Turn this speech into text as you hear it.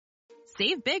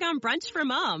Save big on brunch for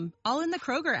mom, all in the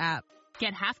Kroger app.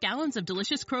 Get half gallons of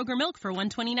delicious Kroger milk for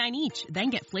 $1.29 each. Then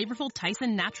get flavorful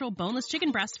Tyson natural boneless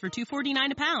chicken breasts for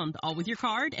 $2.49 a pound, all with your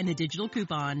card and a digital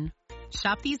coupon.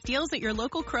 Shop these deals at your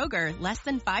local Kroger, less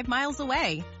than 5 miles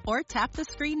away. Or tap the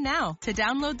screen now to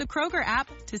download the Kroger app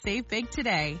to save big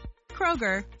today.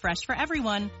 Kroger, fresh for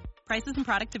everyone. Prices and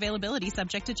product availability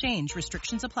subject to change.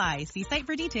 Restrictions apply. See site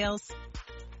for details.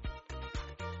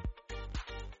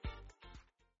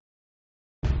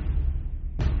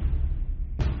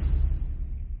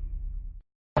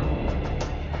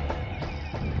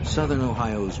 Southern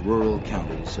Ohio's rural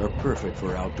counties are perfect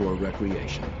for outdoor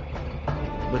recreation.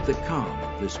 But the calm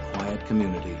of this quiet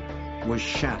community was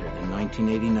shattered in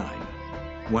 1989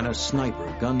 when a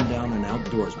sniper gunned down an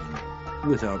outdoorsman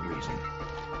without reason.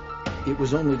 It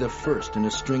was only the first in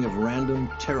a string of random,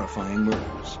 terrifying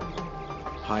murders.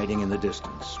 Hiding in the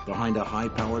distance, behind a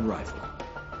high-powered rifle,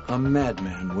 a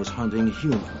madman was hunting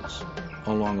humans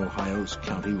along Ohio's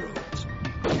county roads.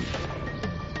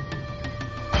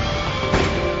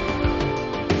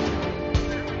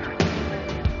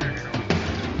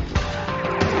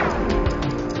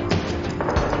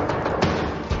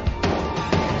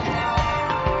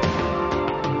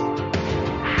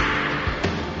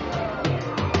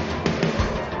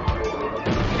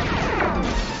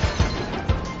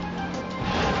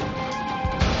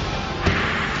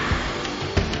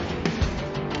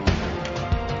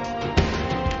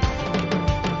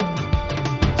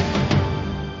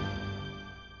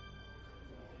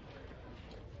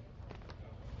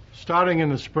 Starting in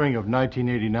the spring of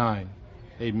 1989,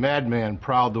 a madman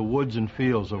prowled the woods and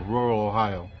fields of rural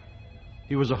Ohio.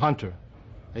 He was a hunter.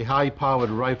 A high-powered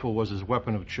rifle was his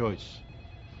weapon of choice.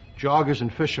 Joggers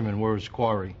and fishermen were his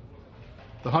quarry.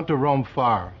 The hunter roamed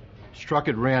far, struck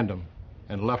at random,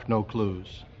 and left no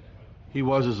clues. He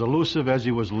was as elusive as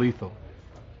he was lethal.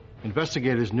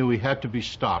 Investigators knew he had to be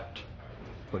stopped,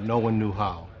 but no one knew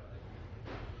how.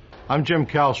 I'm Jim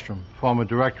Kallstrom, former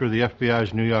director of the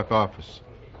FBI's New York office.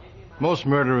 Most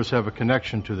murderers have a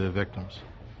connection to their victims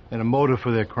and a motive for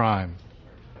their crime,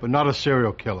 but not a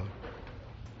serial killer.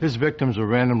 His victims are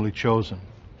randomly chosen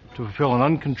to fulfill an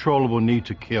uncontrollable need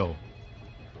to kill.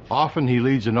 Often he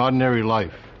leads an ordinary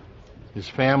life, his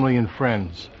family and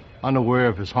friends unaware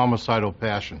of his homicidal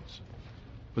passions.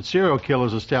 But serial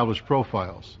killers establish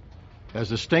profiles as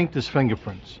distinct as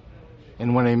fingerprints,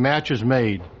 and when a match is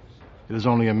made, it is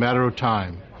only a matter of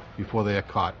time before they are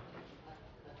caught.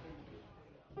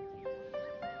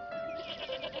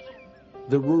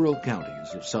 The rural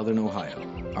counties of southern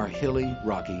Ohio are hilly,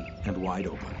 rocky, and wide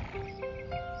open.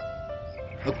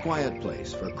 A quiet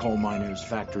place for coal miners,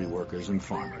 factory workers, and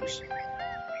farmers.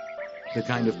 The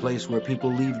kind of place where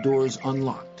people leave doors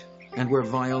unlocked and where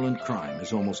violent crime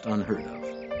is almost unheard of.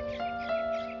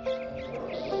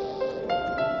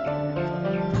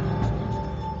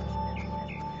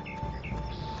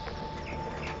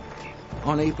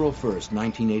 On April 1st,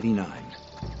 1989,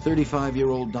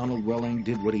 35-year-old Donald Welling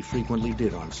did what he frequently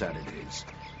did on Saturdays.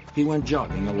 He went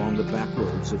jogging along the back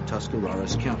roads of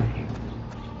Tuscarawas County.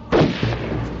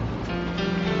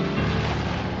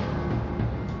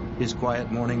 His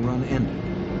quiet morning run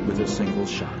ended with a single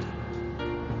shot.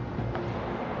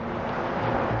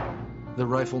 The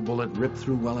rifle bullet ripped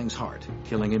through Welling's heart,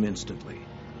 killing him instantly.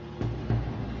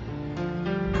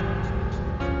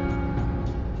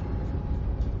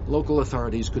 Local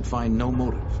authorities could find no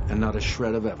motive and not a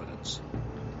shred of evidence.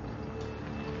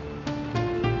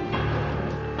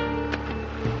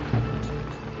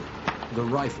 The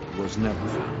rifle was never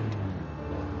found.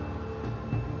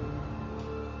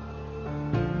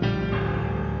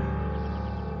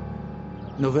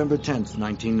 November 10th,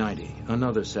 1990,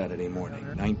 another Saturday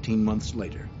morning, 19 months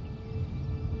later.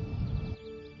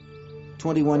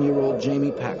 21-year-old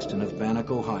Jamie Paxton of Bannock,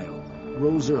 Ohio,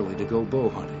 rose early to go bow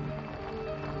hunting.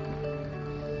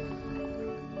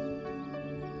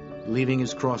 Leaving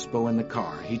his crossbow in the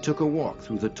car, he took a walk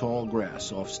through the tall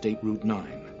grass off State Route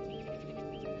 9.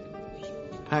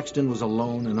 Paxton was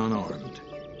alone and unarmed.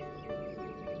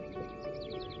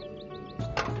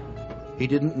 He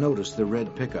didn't notice the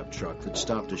red pickup truck that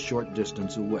stopped a short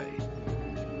distance away.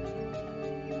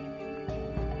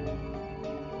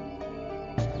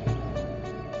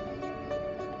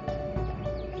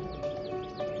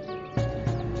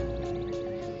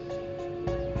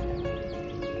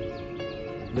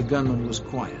 The gunman was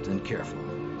quiet and careful.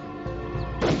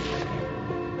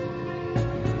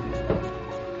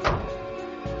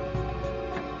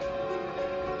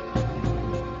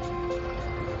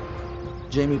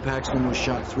 Jamie Paxton was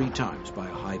shot 3 times by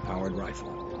a high-powered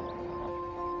rifle.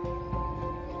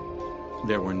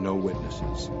 There were no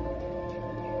witnesses.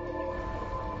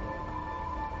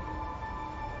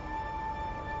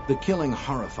 The killing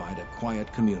horrified a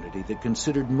quiet community that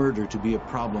considered murder to be a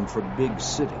problem for big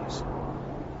cities.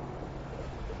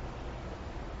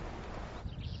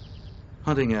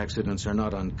 Hunting accidents are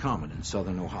not uncommon in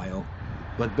southern Ohio,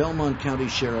 but Belmont County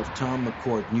Sheriff Tom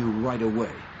McCourt knew right away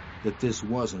that this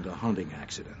wasn't a hunting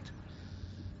accident.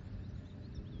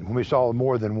 When we saw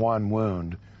more than one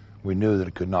wound, we knew that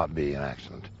it could not be an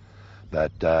accident.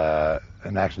 That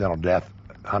an accidental death,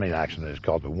 hunting accident, is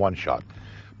called a one-shot.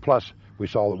 Plus, we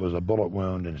saw it was a bullet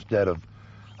wound instead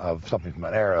of something from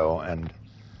an arrow, and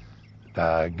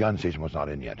gun season was not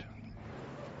in yet.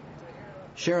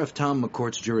 Sheriff Tom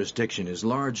McCourt's jurisdiction is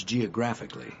large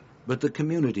geographically, but the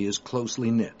community is closely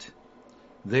knit.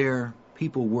 There,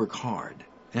 people work hard,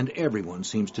 and everyone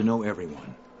seems to know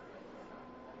everyone.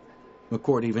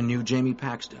 McCourt even knew Jamie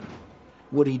Paxton.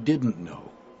 What he didn't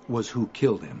know was who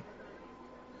killed him.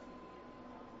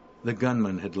 The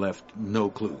gunman had left no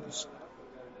clues.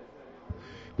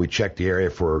 We checked the area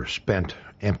for spent,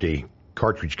 empty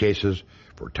cartridge cases,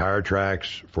 for tire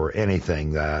tracks, for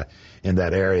anything in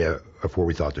that area of where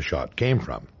we thought the shot came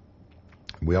from.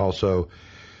 We also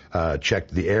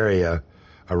checked the area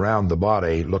around the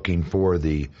body looking for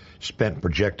the spent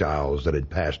projectiles that had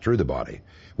passed through the body.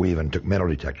 We even took metal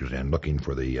detectors in looking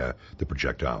for the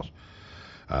projectiles.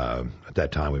 At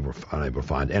that time, we were unable to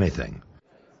find anything.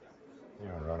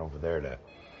 Run over there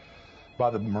by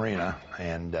the marina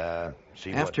and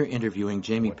see. After interviewing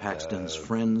Jamie Paxton's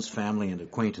friends, family, and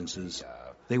acquaintances,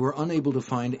 they were unable to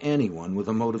find anyone with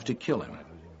a motive to kill him.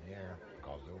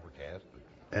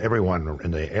 Everyone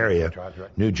in the area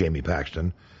knew Jamie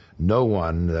Paxton. No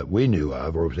one that we knew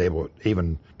of or was able,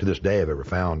 even to this day, have ever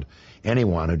found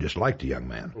anyone who disliked the young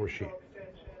man.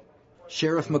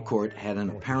 Sheriff McCourt had an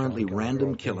apparently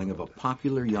random killing of a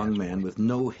popular young man with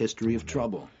no history of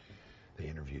trouble.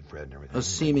 A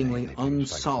seemingly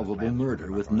unsolvable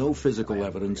murder with no physical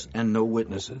evidence and no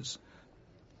witnesses.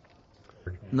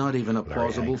 Not even a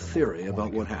plausible theory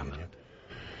about what happened.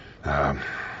 I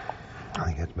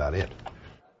think that's about it.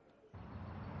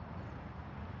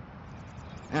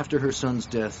 After her son's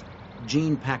death,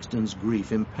 Jean Paxton's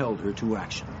grief impelled her to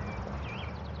action.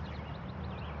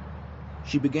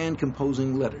 She began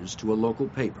composing letters to a local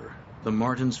paper, the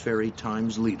Martins Ferry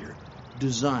Times Leader,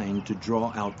 designed to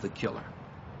draw out the killer.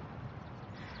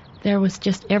 There was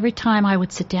just every time I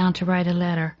would sit down to write a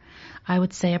letter, I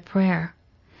would say a prayer.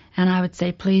 And I would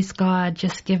say, please God,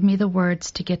 just give me the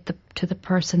words to get to the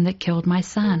person that killed my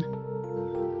son.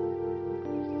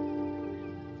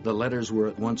 The letters were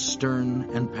at once stern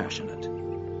and passionate.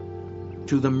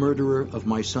 To the murderer of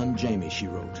my son Jamie, she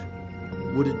wrote,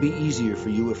 would it be easier for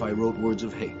you if I wrote words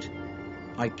of hate?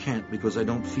 I can't because I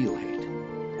don't feel hate.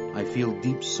 I feel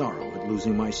deep sorrow at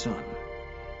losing my son.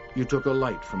 You took a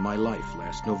light from my life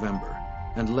last November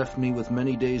and left me with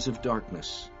many days of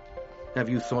darkness. Have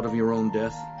you thought of your own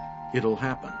death? It'll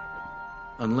happen.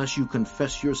 Unless you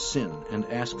confess your sin and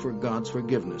ask for God's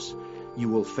forgiveness, you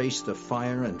will face the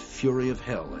fire and fury of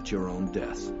hell at your own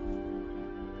death.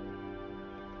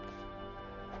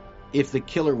 If the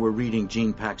killer were reading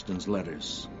Jean Paxton's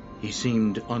letters, he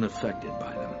seemed unaffected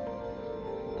by them.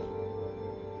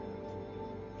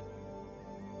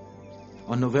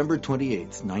 On November 28,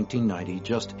 1990,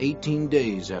 just 18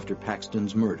 days after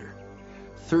Paxton's murder,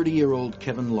 30-year-old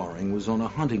Kevin Loring was on a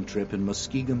hunting trip in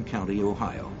Muskingum County,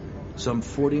 Ohio, some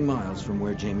 40 miles from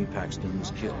where Jamie Paxton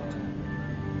was killed.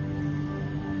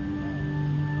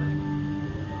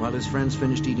 While his friends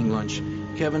finished eating lunch,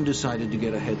 Kevin decided to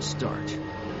get a head start.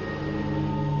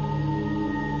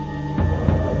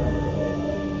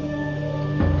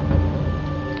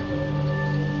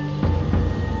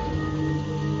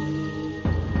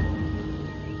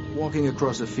 Walking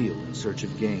across a field in search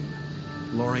of game,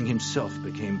 Loring himself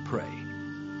became prey,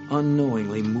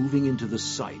 unknowingly moving into the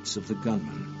sights of the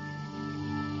gunman.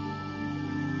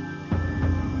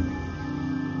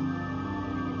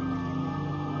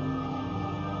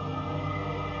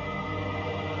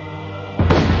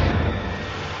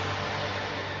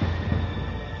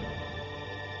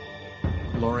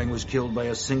 Loring was killed by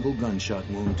a single gunshot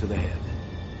wound to the head.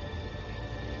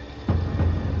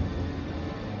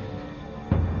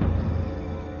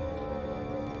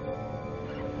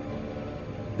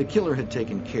 The killer had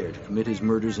taken care to commit his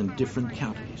murders in different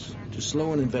counties to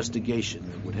slow an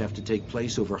investigation that would have to take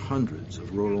place over hundreds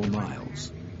of rural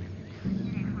miles.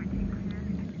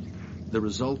 The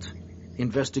result?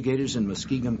 Investigators in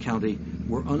Muskingum County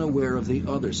were unaware of the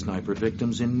other sniper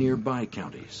victims in nearby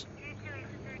counties.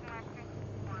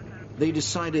 They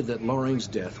decided that Loring's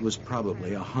death was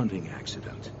probably a hunting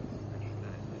accident.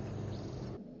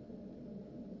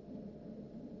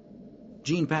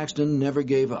 Jean Paxton never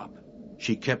gave up.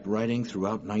 She kept writing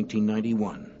throughout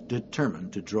 1991,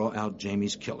 determined to draw out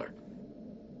Jamie's killer.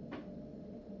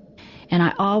 And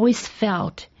I always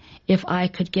felt if I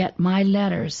could get my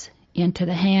letters into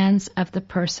the hands of the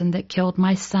person that killed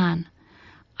my son,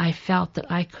 I felt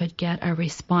that I could get a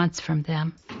response from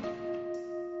them.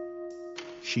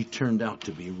 She turned out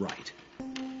to be right.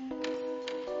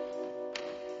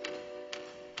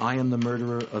 I am the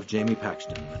murderer of Jamie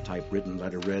Paxton, the typewritten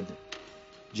letter read.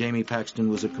 Jamie Paxton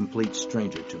was a complete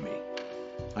stranger to me.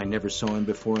 I never saw him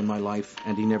before in my life,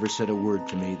 and he never said a word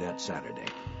to me that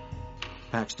Saturday.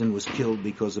 Paxton was killed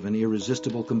because of an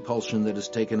irresistible compulsion that has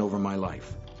taken over my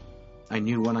life. I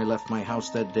knew when I left my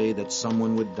house that day that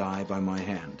someone would die by my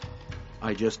hand.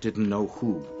 I just didn't know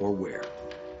who or where.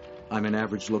 I'm an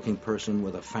average-looking person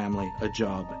with a family, a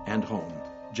job, and home,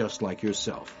 just like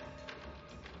yourself.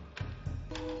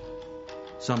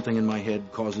 Something in my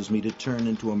head causes me to turn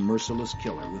into a merciless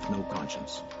killer with no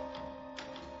conscience.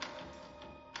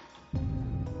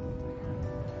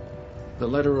 The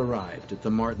letter arrived at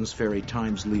the Martins Ferry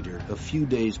Times-Leader a few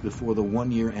days before the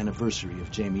one-year anniversary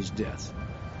of Jamie's death.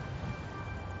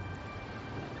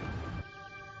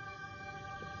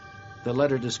 The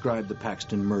letter described the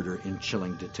Paxton murder in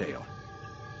chilling detail.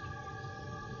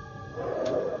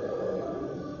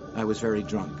 I was very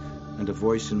drunk, and a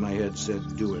voice in my head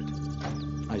said, "Do it."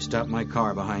 I stopped my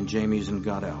car behind Jamie's and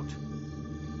got out.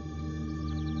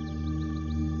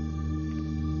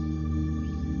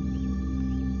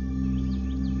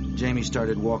 Jamie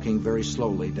started walking very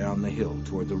slowly down the hill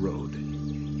toward the road.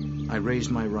 I raised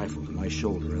my rifle to my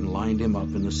shoulder and lined him up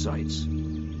in the sights.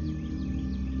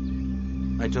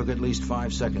 I took at least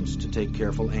 5 seconds to take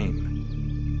careful aim.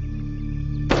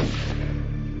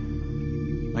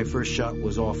 My first shot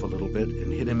was off a little bit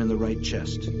and hit him in the right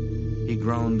chest. He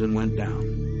groaned and went down.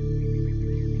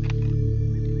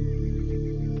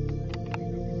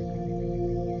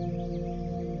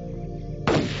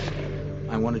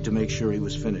 I wanted to make sure he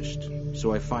was finished,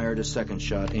 so I fired a second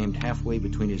shot aimed halfway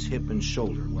between his hip and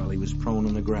shoulder while he was prone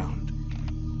on the ground.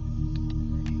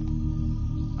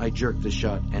 I jerked the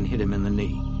shot and hit him in the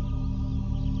knee.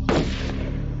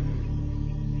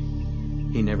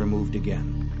 He never moved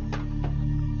again.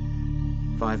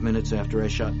 5 minutes after I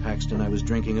shot Paxton, I was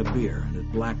drinking a beer and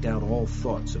had blacked out all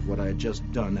thoughts of what I had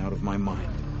just done out of my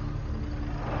mind.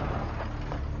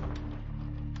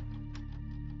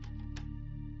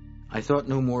 I thought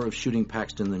no more of shooting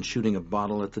Paxton than shooting a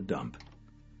bottle at the dump.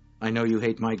 I know you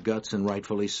hate my guts, and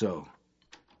rightfully so.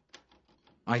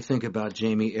 I think about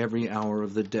Jamie every hour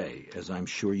of the day, as I'm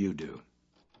sure you do.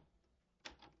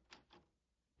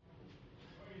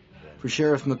 For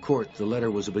Sheriff McCourt, the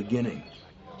letter was a beginning,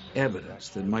 evidence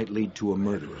that might lead to a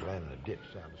murderer.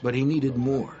 But he needed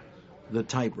more. The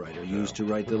typewriter used to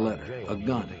write the letter, a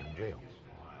gun.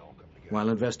 While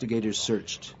investigators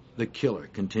searched, the killer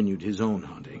continued his own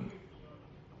hunting.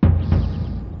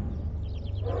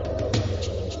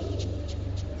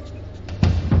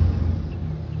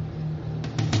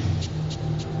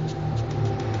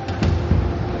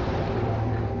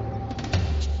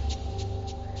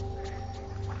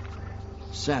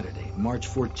 Saturday, March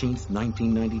 14th,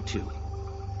 1992.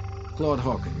 Claude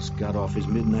Hawkins got off his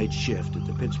midnight shift at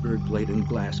the Pittsburgh Plate and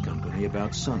Glass Company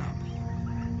about sunup.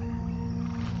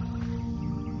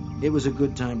 It was a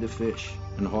good time to fish,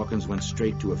 and Hawkins went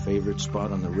straight to a favorite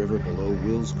spot on the river below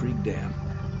Wills Creek Dam.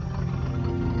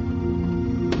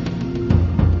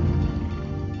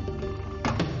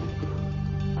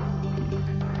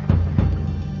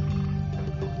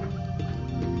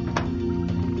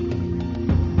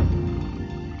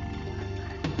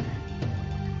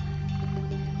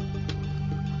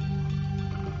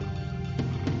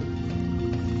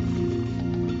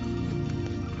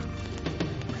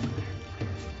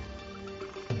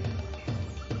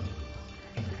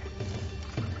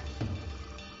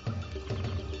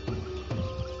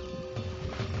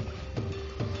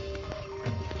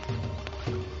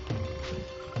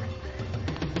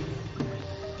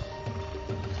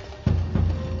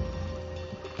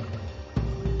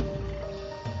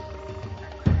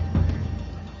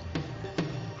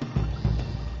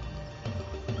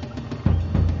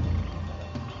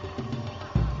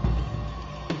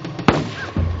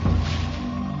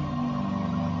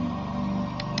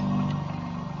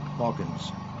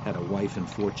 Hawkins had a wife and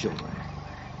 4 children.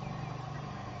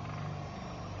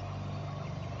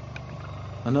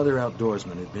 Another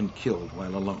outdoorsman had been killed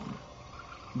while alone.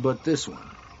 But this one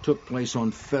took place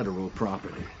on federal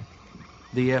property.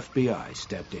 The FBI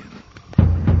stepped in.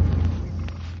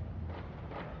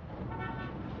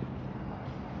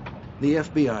 The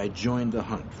FBI joined the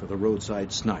hunt for the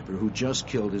roadside sniper who just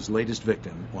killed his latest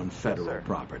victim on federal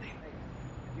property.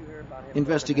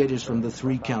 Investigators from the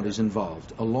 3 counties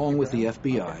involved, along with the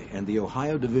FBI and the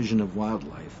Ohio Division of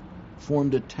Wildlife,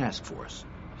 formed a task force.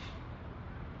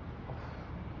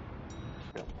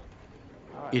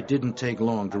 It didn't take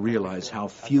long to realize how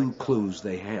few clues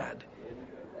they had.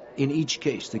 In each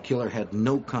case, the killer had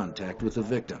no contact with the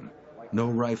victim, no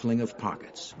rifling of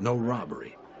pockets, no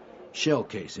robbery. Shell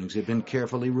casings had been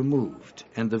carefully removed,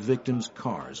 and the victim's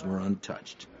cars were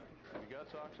untouched.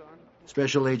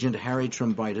 Special Agent Harry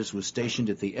Trombitis was stationed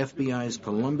at the FBI's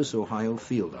Columbus, Ohio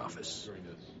field office.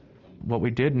 What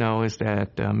we did know is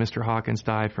that Mr. Hawkins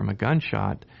died from a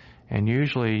gunshot, and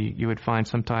usually you would find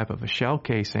some type of a shell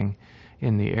casing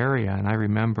in the area, and I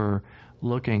remember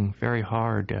looking very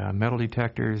hard, metal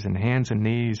detectors and hands and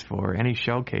knees for any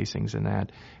shell casings in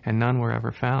that, and none were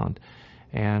ever found.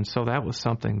 And so that was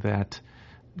something that,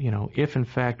 if in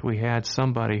fact we had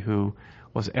somebody who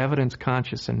was evidence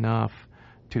conscious enough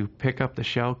to pick up the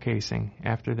shell casing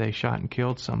after they shot and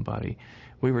killed somebody,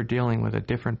 we were dealing with a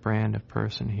different brand of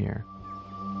person here.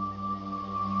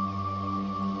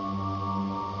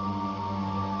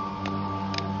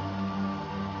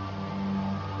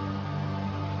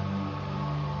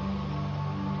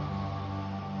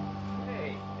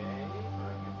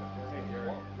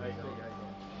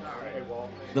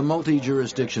 The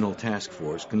multi-jurisdictional task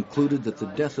force concluded that the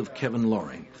death of Kevin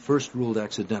Loring, first ruled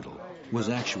accidental, was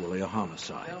actually a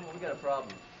homicide. We got a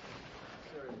problem.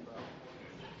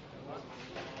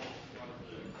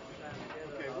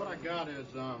 Okay, what I got is,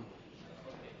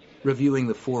 Reviewing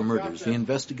the 4 murders, the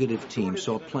investigative team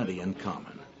saw plenty in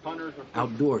common.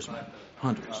 Outdoorsmen,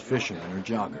 hunters, fishermen, or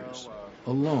joggers,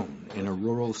 alone in a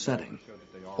rural setting,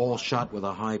 all shot with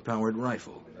a high-powered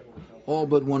rifle. All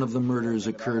but one of the murders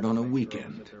occurred on a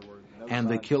weekend, and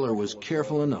the killer was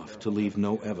careful enough to leave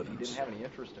no evidence.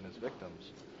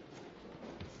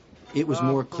 It was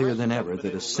more clear than ever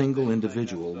that a single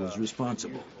individual was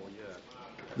responsible.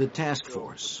 The task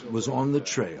force was on the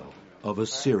trail of a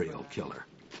serial killer.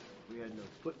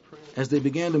 As they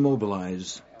began to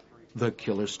mobilize, the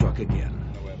killer struck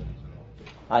again.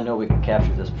 I know we can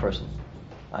capture this person.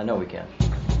 I know we can.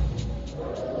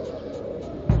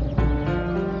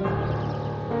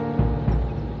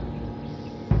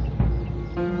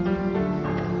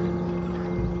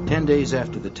 10 days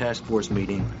after the task force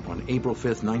meeting, on April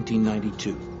 5,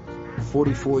 1992,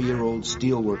 44-year-old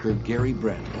steelworker Gary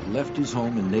Brett left his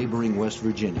home in neighboring West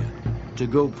Virginia to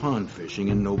go pond fishing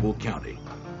in Noble County.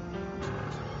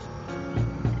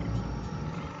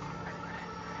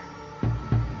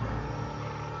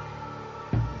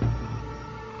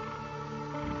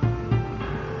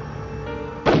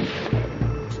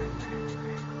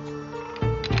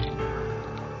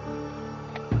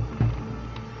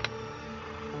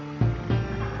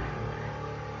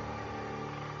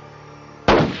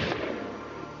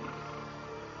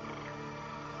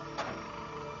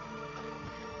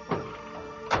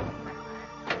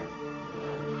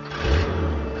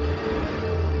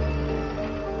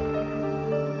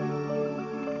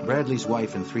 Bradley's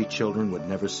wife and 3 children would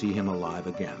never see him alive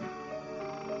again.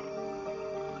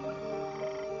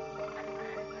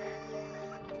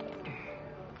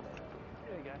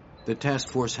 The task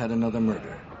force had another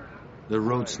murder. The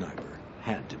road sniper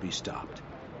had to be stopped.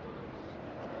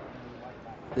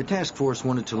 The task force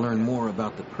wanted to learn more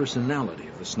about the personality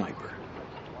of the sniper.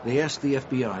 They asked the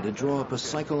FBI to draw up a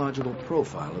psychological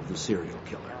profile of the serial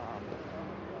killer.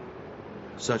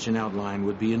 Such an outline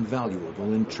would be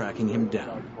invaluable in tracking him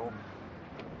down.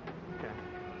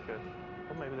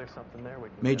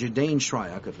 Major Dane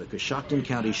Shryock of the Coshocton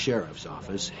County Sheriff's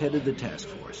Office headed the task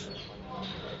force.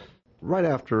 Right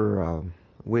after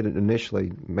we had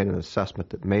initially made an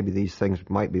assessment that maybe these things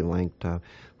might be linked,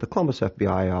 the Columbus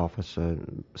FBI office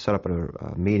set up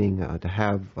a meeting to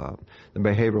have the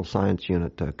behavioral science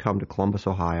unit come to Columbus,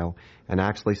 Ohio, and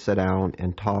actually sit down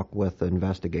and talk with the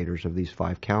investigators of these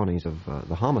 5 counties of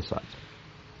the homicides.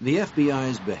 The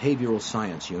FBI's behavioral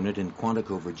science unit in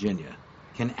Quantico, Virginia,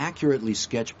 can accurately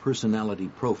sketch personality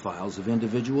profiles of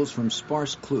individuals from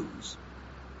sparse clues.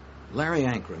 Larry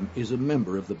Ankrum is a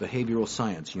member of the behavioral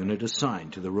science unit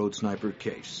assigned to the road sniper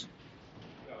case.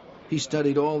 He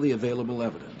studied all the available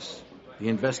evidence, the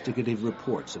investigative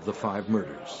reports of the 5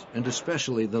 murders, and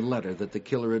especially the letter that the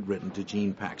killer had written to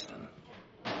Gene Paxton.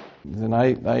 Then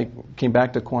I came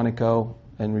back to Quantico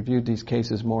and reviewed these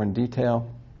cases more in detail,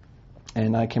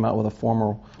 and I came out with a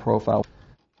formal profile.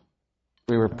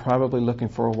 We were probably looking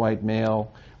for a white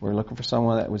male. We were looking for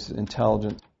someone that was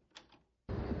intelligent,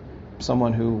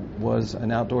 someone who was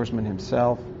an outdoorsman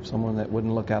himself, someone that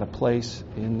wouldn't look out of place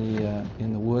in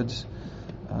the woods,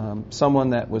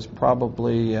 someone that was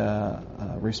probably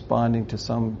responding to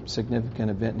some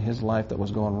significant event in his life that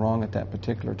was going wrong at that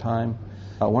particular time.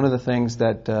 One of the things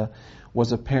that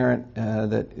was apparent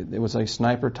that it was a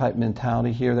sniper-type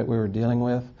mentality here that we were dealing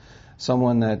with,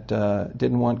 someone that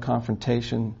didn't want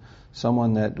confrontation,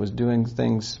 someone that was doing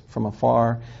things from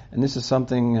afar. And this is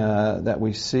something that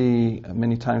we see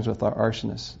many times with our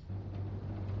arsonists.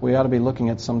 We ought to be looking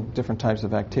at some different types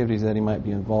of activities that he might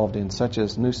be involved in, such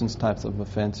as nuisance types of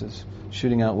offenses,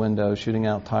 shooting out windows, shooting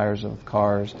out tires of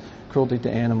cars, cruelty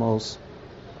to animals,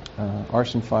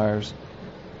 arson fires.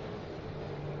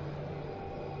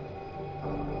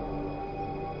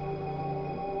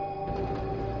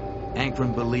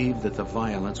 Ankrum believed that the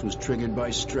violence was triggered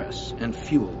by stress and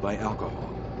fueled by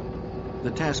alcohol. The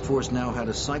task force now had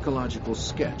a psychological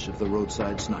sketch of the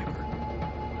roadside sniper.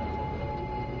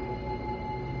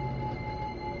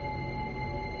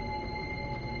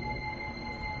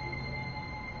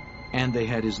 And they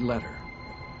had his letter.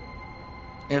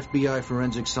 FBI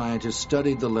forensic scientists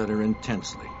studied the letter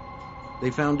intensely.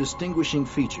 They found distinguishing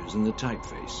features in the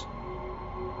typeface.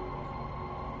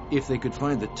 If they could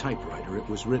find the typewriter it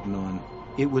was written on,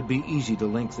 it would be easy to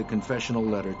link the confessional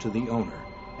letter to the owner,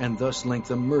 and thus link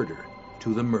the murder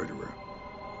to the murderer.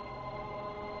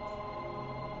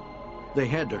 They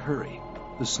had to hurry.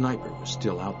 The sniper was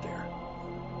still out there.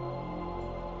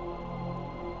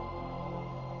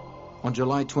 On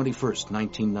July 21st,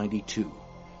 1992,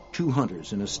 two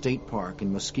hunters in a state park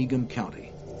in Muskegon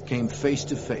County came face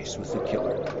to face with the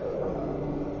killer.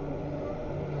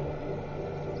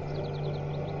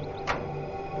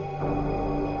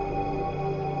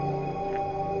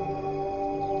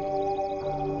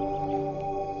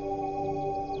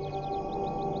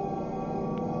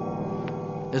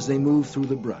 As they moved through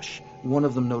the brush, one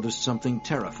of them noticed something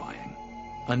terrifying.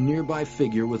 A nearby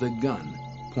figure with a gun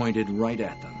pointed right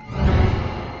at them.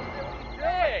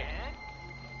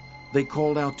 They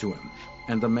called out to him,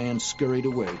 and the man scurried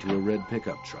away to a red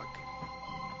pickup truck.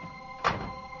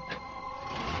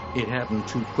 It happened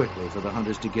too quickly for the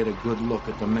hunters to get a good look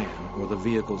at the man or the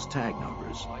vehicle's tag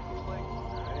numbers.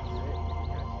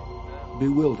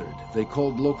 Bewildered, they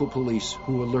called local police,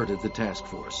 who alerted the task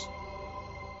force.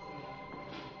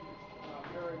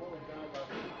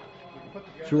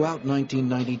 Throughout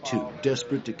 1992,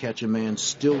 desperate to catch a man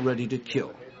still ready to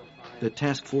kill, the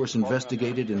task force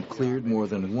investigated and cleared more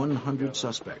than 100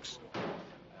 suspects.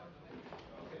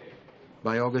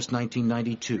 By August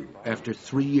 1992, after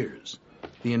 3 years,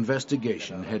 the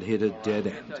investigation had hit a dead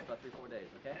end.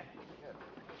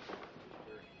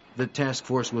 The task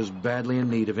force was badly in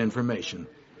need of information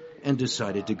and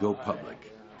decided to go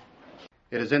public.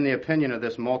 It is in the opinion of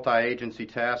this multi-agency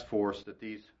task force that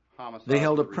these They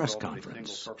held a press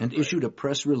conference and issued a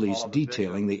press release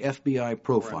detailing the FBI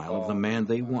profile of the man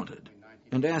they wanted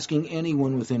and asking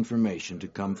anyone with information to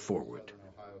come forward.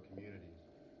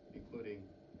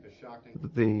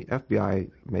 The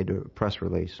FBI made a press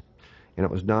release, and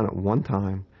it was done at one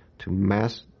time to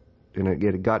mass,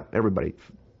 it got everybody,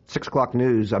 6 o'clock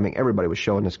news, everybody was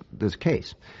showing this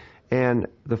case. And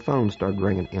the phone started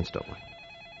ringing instantly.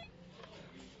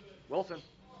 Wilson.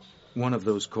 One of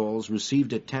those calls,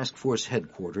 received at task force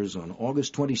headquarters on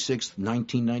August 26,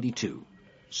 1992,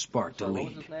 sparked a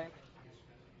lead.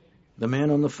 The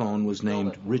man on the phone was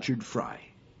named Richard Fry.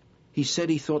 He said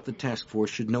he thought the task force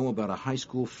should know about a high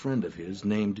school friend of his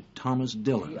named Thomas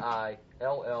Dillon.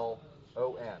 Dillon.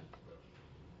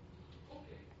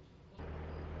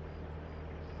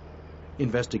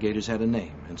 Investigators had a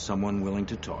name and someone willing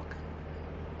to talk.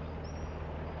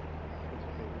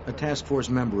 A task force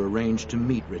member arranged to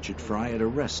meet Richard Fry at a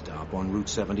rest stop on Route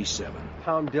 77.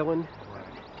 Tom Dillon.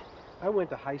 I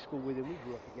went to high school with him. We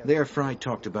grew up together. There, Fry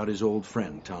talked about his old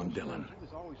friend, Tom Dillon. He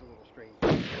was always a little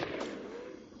strange.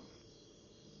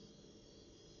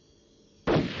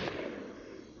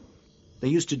 They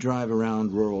used to drive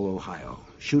around rural Ohio,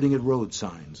 shooting at road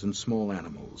signs and small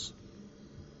animals.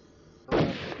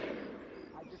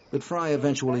 But Fry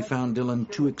eventually found Dillon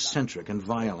too eccentric and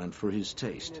violent for his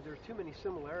taste.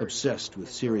 Obsessed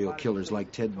with serial killers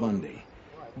like Ted Bundy,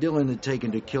 Dillon had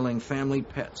taken to killing family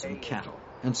pets and cattle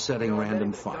and setting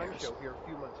random fires.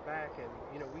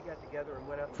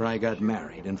 Fry got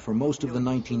married and for most of the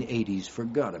 1980s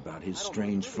forgot about his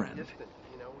strange friend.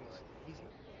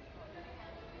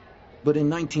 But in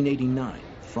 1989,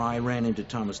 Fry ran into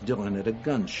Thomas Dillon at a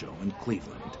gun show in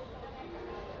Cleveland.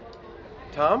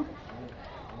 Tom?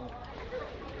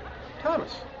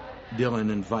 Thomas. Dillon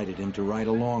invited him to ride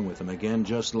along with him again,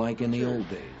 just like in the old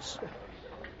days.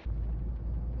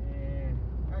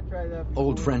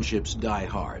 Old friendships die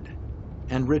hard,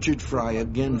 And Richard Fry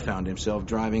again found himself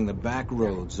driving the back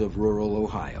roads of rural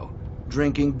Ohio,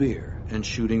 drinking beer and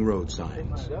shooting road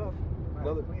signs.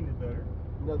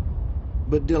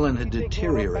 But Dillon had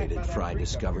deteriorated, Fry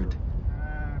discovered.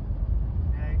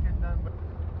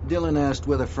 Dillon asked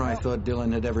whether Fry thought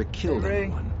Dillon had ever killed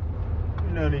anyone.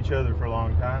 We've known each other for a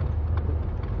long time.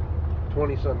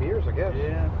 20-some years, I guess.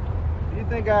 Yeah. Do you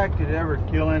think I could ever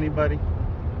kill anybody?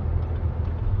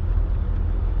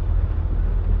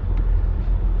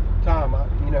 Tom,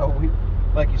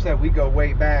 like you said, we go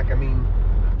way back. I mean...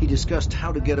 He discussed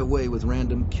how to get away with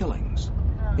random killings,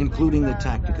 including the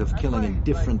tactic of killing in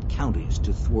different counties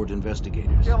to thwart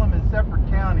investigators. Kill them in separate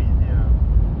counties,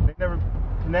 They never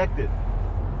connected.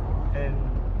 And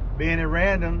being at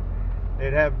random,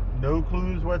 they'd have no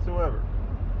clues whatsoever.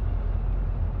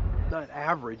 Not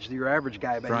average, your average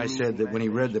guy. Fry said that when he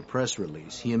read the press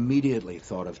release, he immediately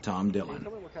thought of Tom Dillon.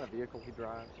 Tell me what kind of vehicle he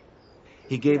drives.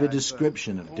 He gave a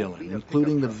description of Dillon,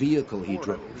 including the vehicle he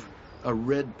drove, a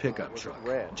red pickup truck,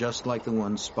 just like the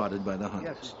one spotted by the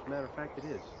hunters. Yes, as a matter of fact, it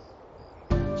is.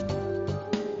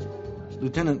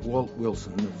 Lieutenant Walt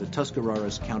Wilson of the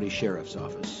Tuscarawas County Sheriff's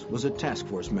Office was a task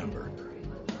force member.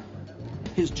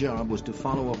 His job was to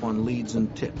follow up on leads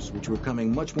and tips, which were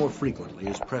coming much more frequently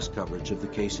as press coverage of the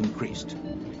case increased.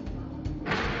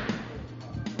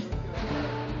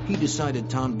 He decided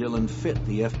Tom Dillon fit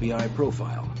the FBI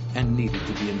profile and needed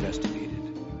to be investigated.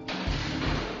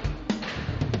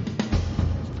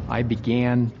 I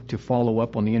began to follow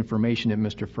up on the information that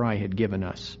Mr. Fry had given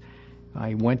us.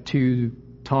 I went to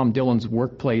Tom Dillon's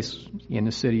workplace in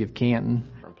the city of Canton.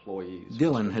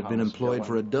 Dillon had been employed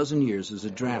for a dozen years as a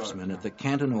draftsman at the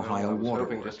Canton, Ohio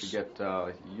Waterworks.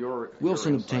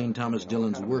 Wilson obtained Thomas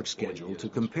Dillon's work schedule to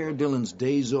compare Dillon's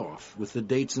days off with the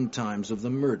dates and times of the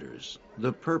murders.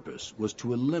 The purpose was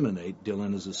to eliminate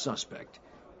Dillon as a suspect.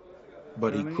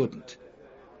 But he couldn't.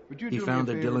 He found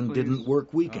that Dillon didn't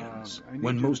work weekends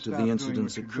when most of the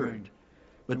incidents occurred.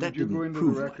 But that didn't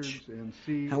prove much.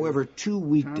 However, 2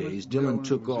 weekdays Dillon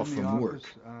took off from work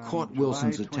caught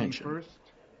Wilson's attention.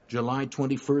 July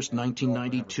 21st,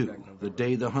 1992, the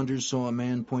day the hunters saw a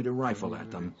man point a rifle at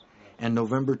them, and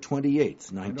November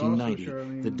 28th,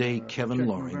 1990, the day Kevin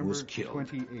Loring was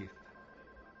killed.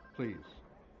 Please.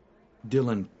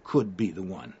 Dillon could be the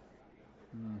one.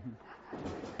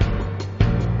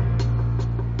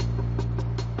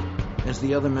 As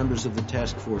the other members of the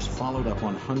task force followed up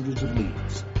on hundreds of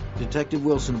leads, Detective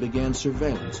Wilson began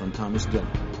surveillance on Thomas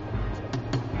Dillon.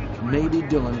 Maybe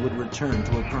Dillon would return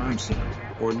to a crime scene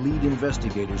or lead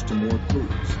investigators to more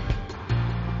clues.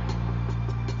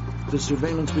 The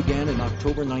surveillance began in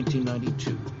October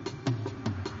 1992.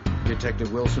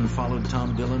 Detective Wilson followed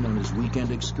Tom Dillon on his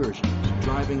weekend excursions,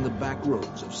 driving the back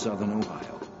roads of southern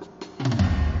Ohio.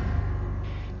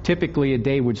 Typically, a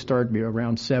day would start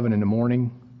around 7 in the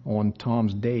morning on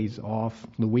Tom's days off,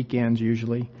 the weekends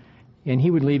usually, and he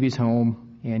would leave his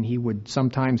home, and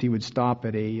sometimes he would stop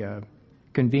at a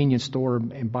convenience store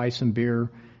and buy some beer,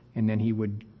 and then he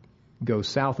would go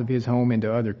south of his home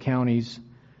into other counties,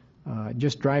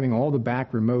 just driving all the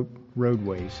back remote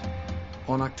roadways.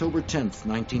 On October 10th,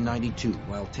 1992,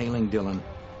 while tailing Dillon,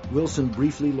 Wilson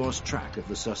briefly lost track of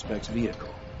the suspect's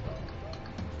vehicle.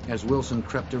 As Wilson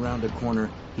crept around a corner,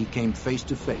 he came face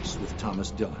to face with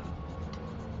Thomas Dillon.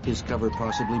 His cover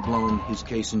possibly blown, his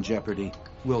case in jeopardy,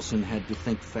 Wilson had to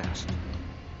think fast.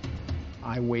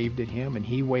 I waved at him, and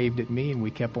he waved at me, and we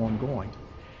kept on going.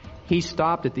 He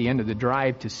stopped at the end of the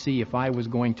drive to see if I was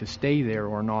going to stay there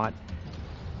or not.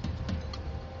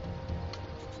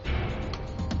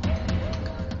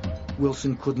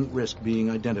 Wilson couldn't risk being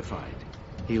identified.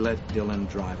 He let Dillon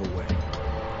drive away.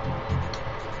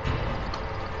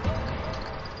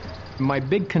 My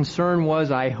big concern was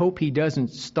I hope he doesn't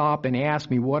stop and ask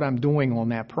me what I'm doing on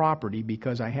that property,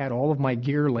 because I had all of my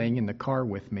gear laying in the car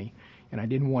with me, and I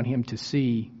didn't want him to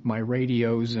see my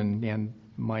radios and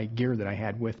my gear that I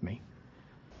had with me.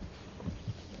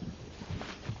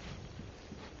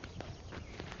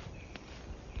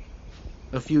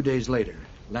 A few days later,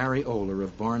 Larry Oler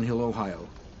of Barn Hill, Ohio,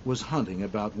 was hunting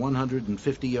about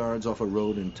 150 yards off a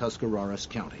road in Tuscarawas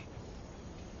County.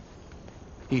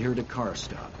 He heard a car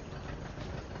stop.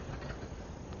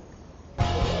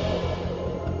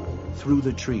 Through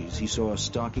the trees, he saw a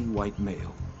stocky white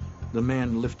male. The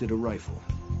man lifted a rifle.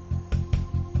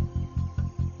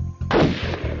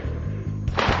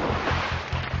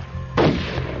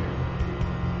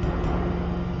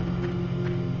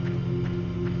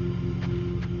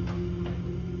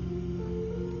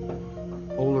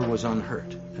 Oler was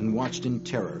unhurt and watched in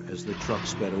terror as the truck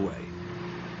sped away.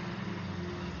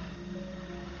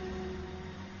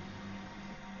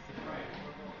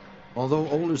 Although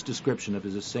Oler's description of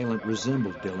his assailant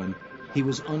resembled Dillon, he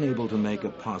was unable to make a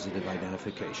positive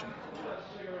identification.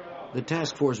 The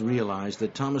task force realized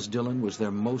that Thomas Dillon was their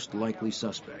most likely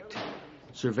suspect.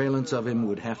 Surveillance of him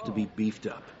would have to be beefed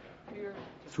up.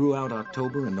 Throughout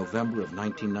October and November of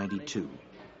 1992,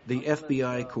 the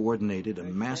FBI coordinated a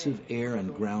massive air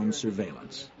and ground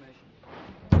surveillance.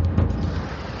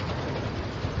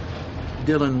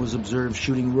 Dillon was observed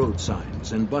shooting road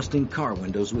signs and busting car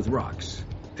windows with rocks,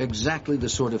 exactly the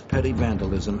sort of petty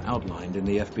vandalism outlined in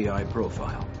the FBI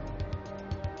profile.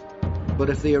 But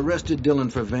if they arrested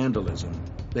Dillon for vandalism,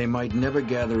 they might never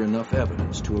gather enough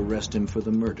evidence to arrest him for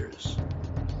the murders.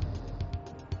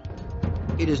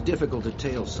 It is difficult to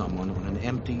tail someone on an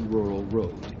empty rural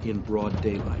road in broad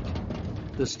daylight.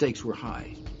 The stakes were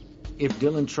high. If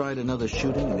Dillon tried another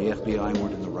shooting and the FBI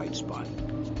weren't in the right spot,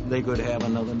 they could have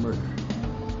another murder.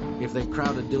 If they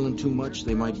crowded Dillon too much,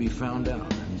 they might be found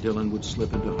out, and Dillon would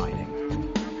slip into hiding.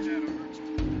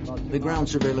 The ground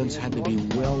surveillance had to be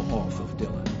well off of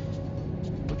Dillon.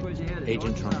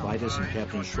 Agent Trombitis and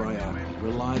Captain Shryock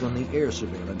relied on the air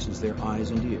surveillance as their eyes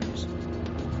and ears.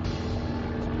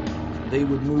 They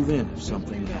would move in if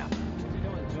something happened.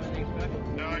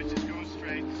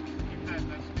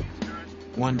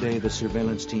 One day, the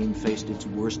surveillance team faced its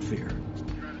worst fear.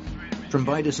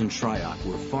 Trombitis and Shryock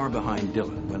were far behind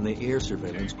Dillon when the air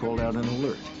surveillance called out an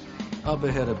alert. Up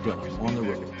ahead of Dillon, on the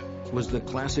road, was the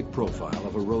classic profile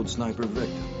of a road sniper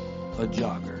victim. A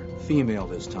jogger, female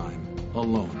this time,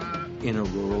 alone, in a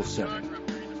rural setting.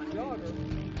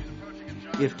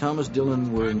 If Thomas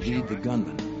Dillon were indeed the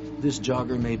gunman, this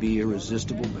jogger may be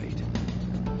irresistible bait.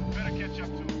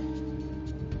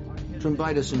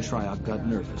 Trombitis and Shryock got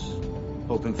nervous.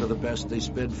 Hoping for the best, they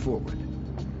sped forward.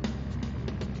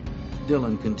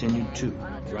 Dillon continued too,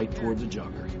 right toward the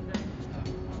jogger.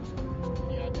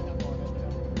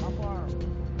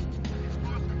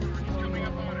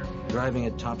 Driving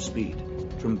at top speed,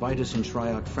 Trombitis and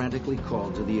Shryock frantically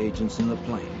called to the agents in the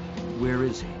plane. Where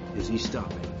is he? Is he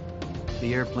stopping?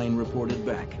 The airplane reported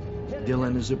back.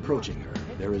 Dillon is approaching her.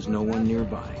 There is no one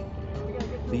nearby.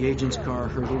 The agent's car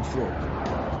hurtled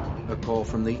forward. A call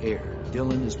from the air.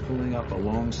 Dillon is pulling up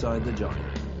alongside the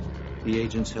jogger. The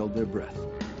agents held their breath.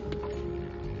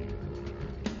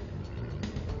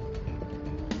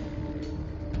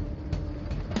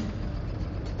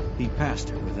 He passed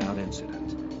her without incident.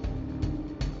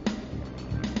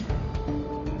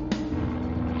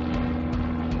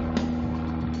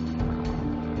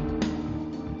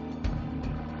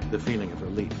 The feeling of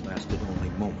relief lasted only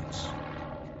moments.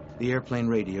 The airplane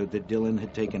radioed that Dillon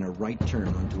had taken a right turn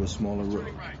onto a smaller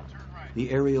road. The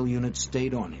aerial unit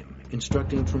stayed on him,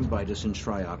 instructing Trombitis and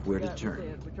Shryock where to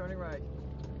turn.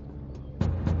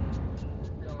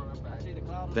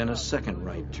 Then a second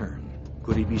right turn.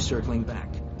 Could he be circling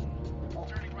back?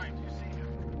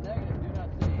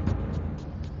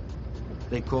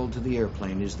 They called to the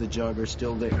airplane, is the jogger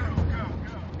still there?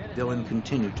 Dillon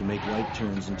continued to make right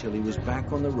turns until he was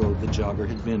back on the road the jogger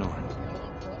had been on.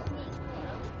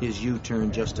 His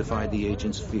U-turn justified the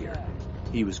agent's fear.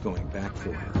 He was going back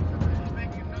for her.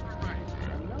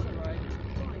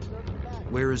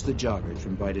 Where is the jogger?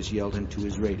 Trombitis yelled into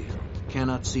his radio.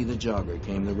 Cannot see the jogger,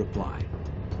 came the reply.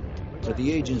 But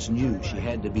the agents knew she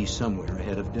had to be somewhere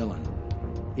ahead of Dillon.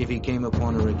 If he came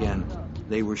upon her again,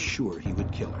 they were sure he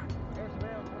would kill her.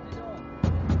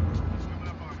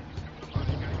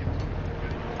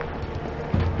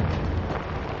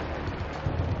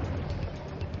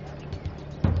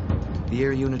 The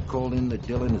air unit called in that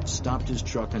Dillon had stopped his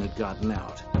truck and had gotten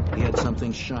out. He had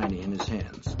something shiny in his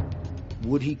hands.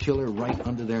 Would he kill her right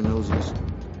under their noses?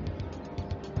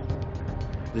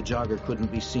 The jogger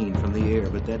couldn't be seen from the air,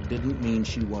 but that didn't mean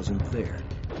she wasn't there.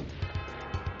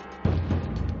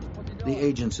 The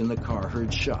agents in the car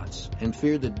heard shots and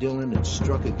feared that Dillon had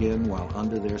struck again while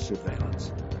under their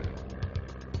surveillance.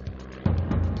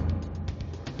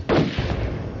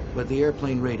 But the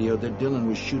airplane radioed that Dillon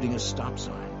was shooting a stop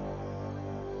sign.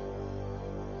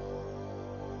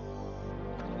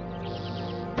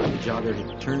 The jogger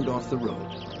had turned off the road.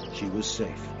 She was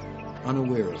safe,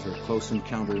 unaware of her close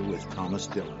encounter with Thomas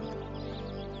Dillon.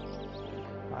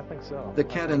 I think so. The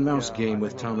cat and mouse game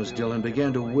with Thomas Dillon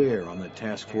began to wear on the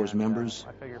task force members.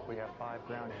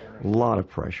 A lot of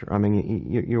pressure. I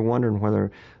mean, you're wondering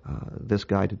whether this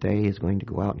guy today is going to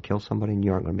go out and kill somebody and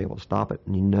you aren't going to be able to stop it.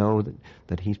 And you know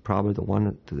that he's probably the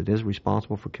one that is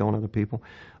responsible for killing other people.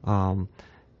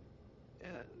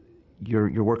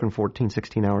 You're working 14,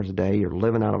 16 hours a day. You're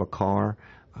living out of a car.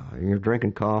 You're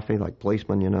drinking coffee like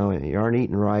policemen, and you aren't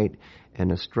eating right. And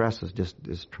the stress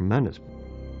is tremendous.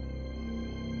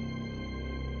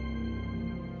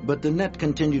 But the net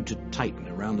continued to tighten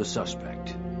around the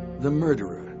suspect. The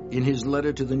murderer, in his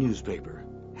letter to the newspaper,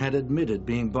 had admitted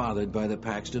being bothered by the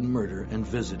Paxton murder and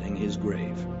visiting his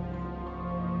grave.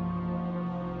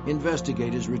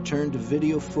 Investigators returned to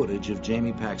video footage of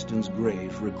Jamie Paxton's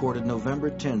grave recorded November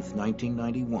 10,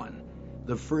 1991,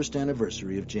 the first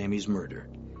anniversary of Jamie's murder.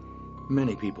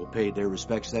 Many people paid their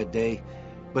respects that day,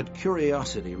 but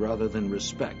curiosity rather than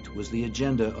respect was the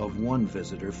agenda of one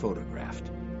visitor photographed,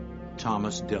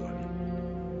 Thomas Dillon.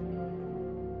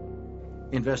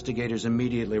 Investigators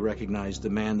immediately recognized the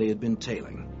man they had been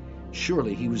tailing.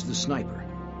 Surely he was the sniper,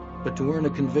 but to earn a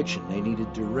conviction they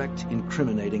needed direct,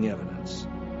 incriminating evidence.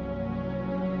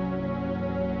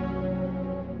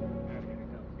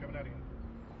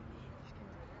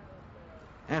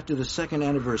 After the second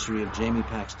anniversary of Jamie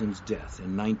Paxton's death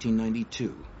in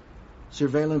 1992,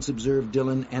 surveillance observed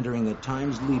Dillon entering a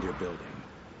Times Leader building.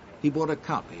 He bought a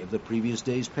copy of the previous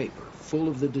day's paper, full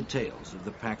of the details of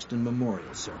the Paxton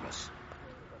Memorial Service.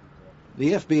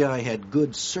 The FBI had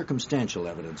good circumstantial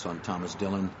evidence on Thomas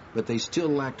Dillon, but they still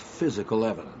lacked physical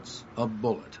evidence, a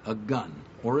bullet, a gun,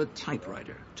 or a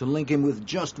typewriter, to link him with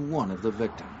just one of the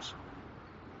victims.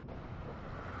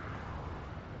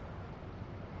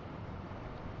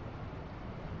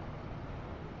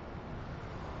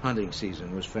 Hunting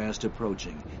season was fast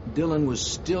approaching. Dillon was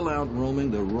still out roaming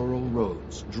the rural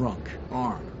roads, drunk,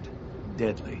 armed,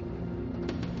 deadly.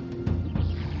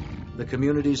 The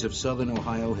communities of southern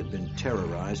Ohio had been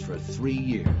terrorized for 3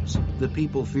 years. The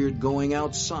people feared going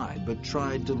outside, but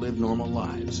tried to live normal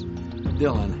lives.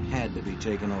 Dillon had to be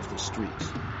taken off the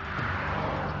streets.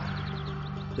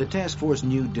 The task force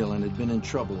knew Dillon had been in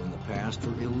trouble in the past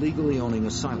for illegally owning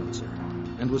a silencer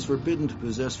and was forbidden to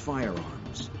possess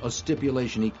firearms, a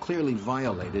stipulation he clearly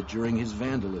violated during his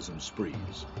vandalism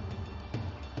sprees.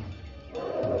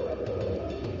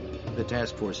 The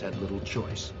task force had little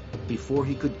choice. Before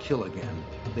he could kill again,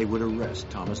 they would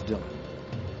arrest Thomas Dillon.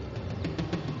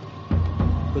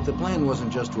 But the plan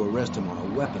wasn't just to arrest him on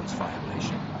a weapons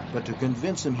violation, but to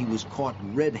convince him he was caught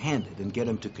red-handed and get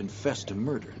him to confess to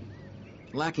murder.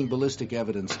 Lacking ballistic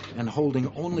evidence and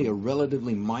holding only a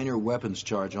relatively minor weapons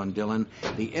charge on Dillon,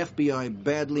 the FBI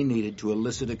badly needed to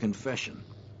elicit a confession.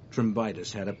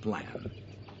 Trombitis had a plan.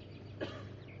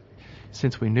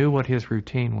 Since we knew what his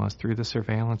routine was through the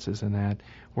surveillances and that,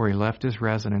 where he left his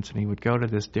residence and he would go to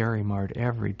this dairy mart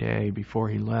every day before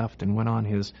he left and went on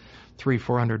his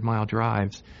 300-400 mile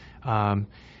drives,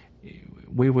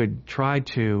 we would try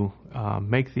to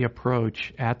make the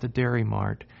approach at the dairy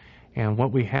mart. And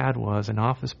what we had was an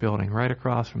office building right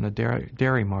across from the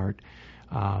dairy mart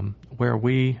where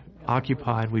we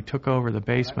occupied. We took over the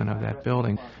basement of that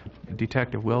building.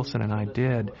 Detective Wilson and I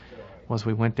did was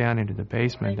we went down into the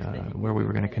basement where we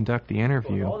were going to conduct the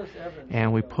interview,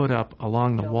 and we put up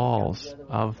along the walls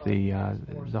of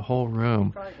the whole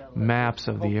room maps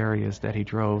of the areas that he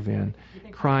drove in,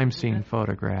 crime scene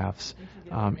photographs,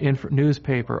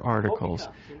 newspaper articles.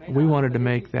 We wanted to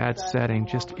make that setting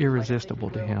just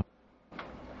irresistible to him.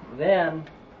 Then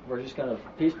we're just going to,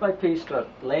 piece by piece, start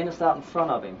laying this out in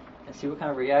front of him and see what kind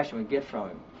of reaction we get from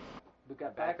him.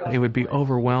 It would be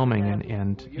overwhelming,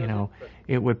 and you know,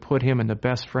 it would put him in the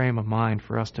best frame of mind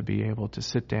for us to be able to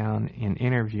sit down and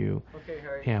interview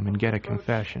him and get a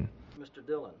confession. Mr.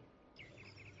 Dillon.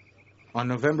 On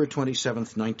November 27,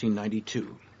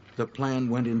 1992, the plan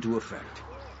went into effect.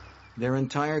 Their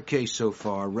entire case so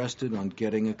far rested on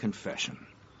getting a confession.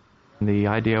 The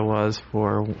idea was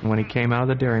for when he came out of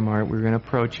the dairy mart, we were going to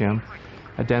approach him,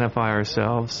 identify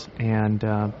ourselves,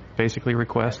 and basically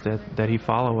request that he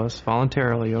follow us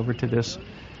voluntarily over to this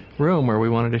room where we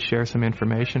wanted to share some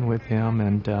information with him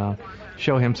and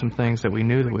show him some things that we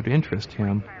knew that would interest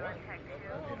him.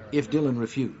 If Dillon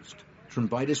refused,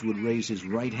 Trombitis would raise his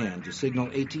right hand to signal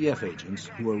ATF agents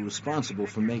who are responsible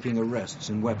for making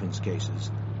arrests in weapons cases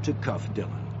to cuff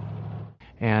Dillon.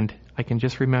 And I can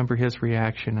just remember his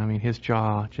reaction. I mean, his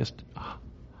jaw just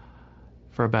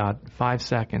for about 5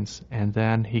 seconds, and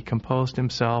then he composed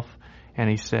himself and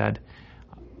he said,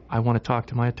 "I want to talk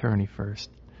to my attorney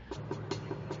first."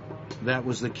 That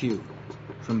was the cue.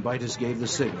 Trombitis gave the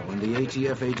signal, and the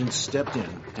ATF agents stepped in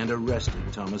and arrested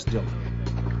Thomas Dillon.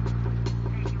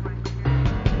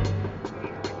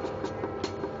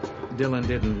 Dillon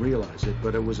didn't realize it,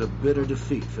 but it was a bitter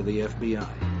defeat for the FBI.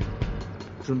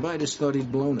 Trombitis thought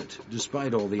he'd blown it,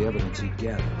 despite all the evidence he'd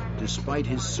gathered. Despite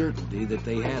his certainty that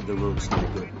they had the road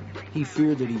sniper, he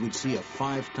feared that he would see a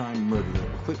 5-time murderer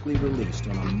quickly released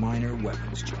on a minor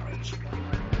weapons charge.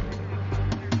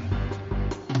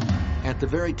 At the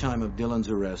very time of Dillon's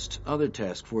arrest, other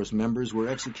task force members were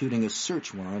executing a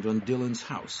search warrant on Dillon's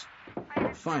house.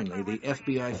 Finally, the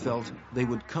FBI felt they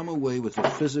would come away with the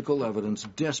physical evidence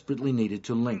desperately needed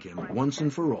to link him, once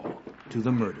and for all, to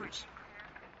the murders.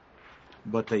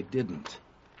 But they didn't.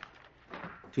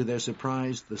 To their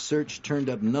surprise, the search turned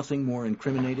up nothing more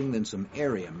incriminating than some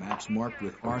area maps marked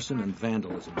with arson and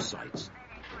vandalism sites.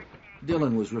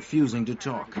 Dillon was refusing to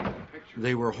talk.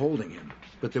 They were holding him,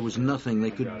 but there was nothing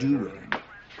they could do with him.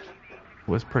 It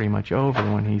was pretty much over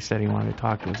when he said he wanted to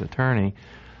talk to his attorney.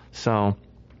 So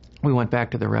we went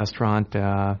back to the restaurant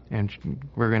and we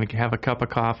were going to have a cup of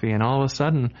coffee, and all of a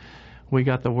sudden we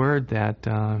got the word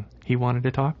that he wanted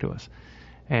to talk to us.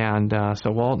 And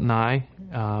so Walt and I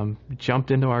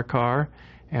jumped into our car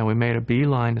and we made a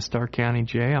beeline to Stark County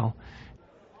Jail.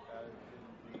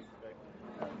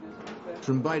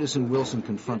 Trombitis and Wilson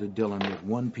confronted Dillon with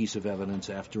one piece of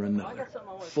evidence after another.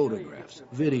 Photographs,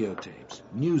 videotapes,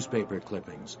 newspaper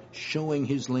clippings showing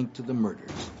his link to the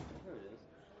murders.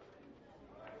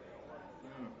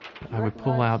 I would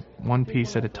pull out one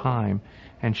piece at a time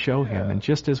and show him, and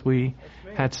just as we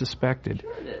had suspected,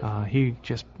 he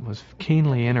just was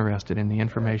keenly interested in the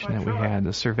information that we had,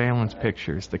 the surveillance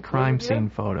pictures, the crime scene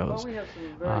photos,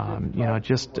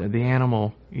 just the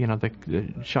animal,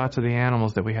 the shots of the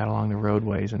animals that we had along the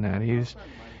roadways and that.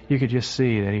 You could just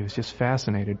see that he was just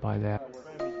fascinated by that.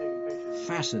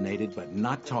 Fascinated but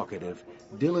not talkative,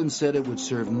 Dillon said it would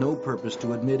serve no purpose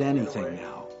to admit anything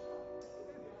now.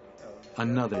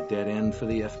 Another dead end for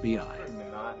the FBI.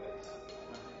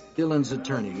 Dillon's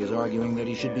attorney is arguing that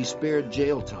he should be spared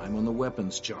jail time on the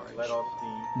weapons charge.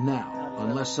 Now,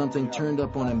 unless something turned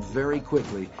up on him very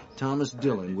quickly, Thomas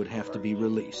Dillon would have to be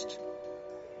released.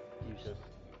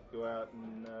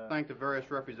 Thank the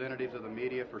various representatives of the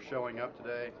media for showing up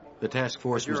today. The task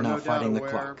force was now fighting the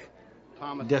clock.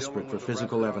 Desperate for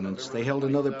physical evidence, they held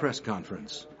another press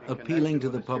conference, appealing to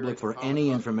the public for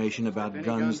any information about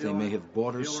guns they may have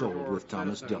bought or sold with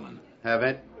Thomas Dillon. Have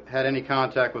had any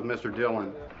contact with Mr.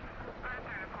 Dillon?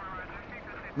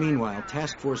 Meanwhile,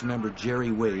 task force member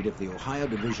Jerry Wade of the Ohio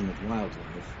Division of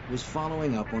Wildlife was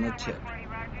following up on a tip.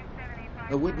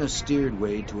 A witness steered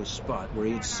Wade to a spot where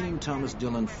he had seen Thomas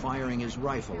Dillon firing his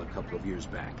rifle a couple of years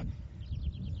back.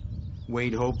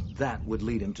 Wade hoped that would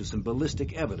lead him to some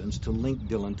ballistic evidence to link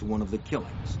Dillon to one of the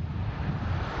killings.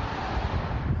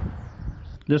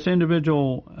 This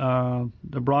individual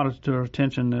that brought it to our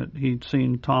attention that he'd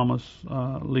seen Thomas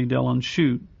Lee Dillon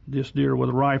shoot this deer with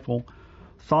a rifle,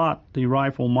 thought the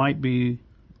rifle might be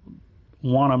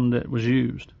one of them that was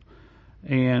used.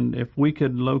 And if we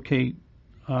could locate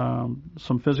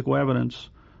some physical evidence,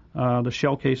 the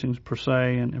shell casings per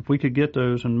se, and if we could get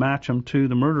those and match them to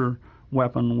the murder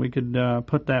weapon, we could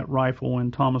put that rifle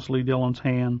in Thomas Lee Dillon's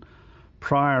hand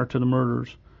prior to the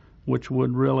murders, which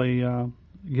would really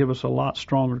give us a lot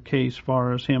stronger case as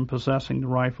far as him possessing the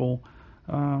rifle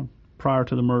prior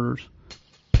to the murders.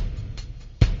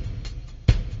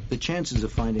 The chances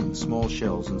of finding small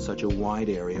shells in such a wide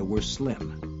area were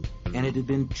slim, and it had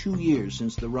been 2 years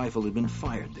since the rifle had been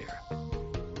fired there.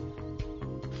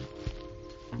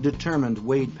 Determined,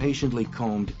 Wade patiently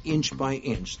combed inch by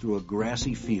inch through a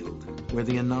grassy field where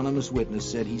the anonymous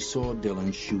witness said he saw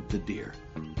Dillon shoot the deer.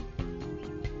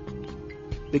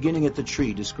 Beginning at the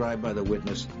tree described by the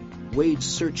witness, Wade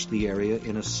searched the area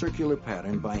in a circular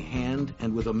pattern by hand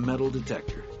and with a metal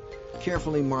detector,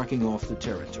 carefully marking off the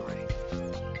territory.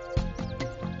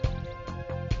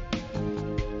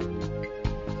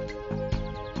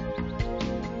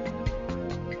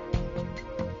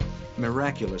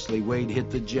 Miraculously, Wade hit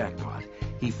the jackpot.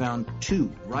 He found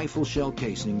 2 rifle shell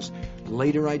casings,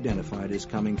 later identified as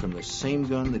coming from the same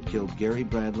gun that killed Gary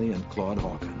Bradley and Claude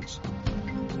Hawkins.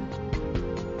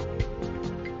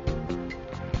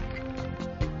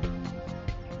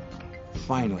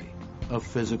 Finally, a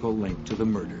physical link to the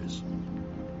murders.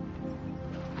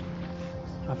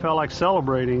 I felt like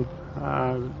celebrating.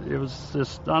 It was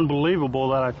just unbelievable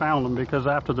that I found them, because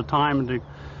after the time,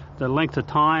 the length of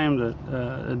time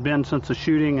that had been since the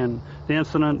shooting and the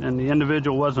incident, and the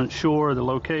individual wasn't sure the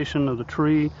location of the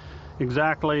tree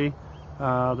exactly.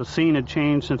 The scene had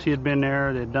changed since he had been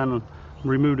there. They had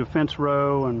removed a fence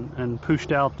row and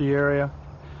pushed out the area.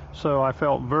 So I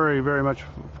felt very, very much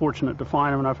fortunate to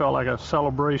find him, and I felt like a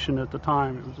celebration at the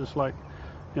time. It was just like,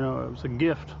 it was a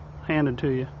gift handed to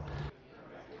you.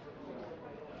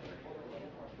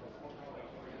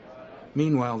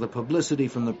 Meanwhile, the publicity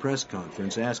from the press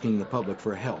conference asking the public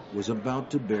for help was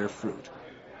about to bear fruit.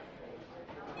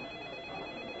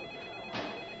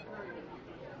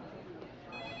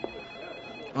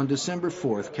 On December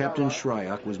 4th, Captain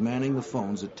Shryock was manning the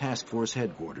phones at Task Force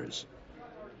headquarters.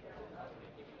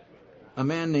 A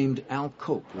man named Al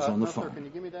Cope was on the phone. Sir, can you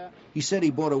give me that? He said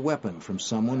he bought a weapon from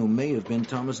someone who may have been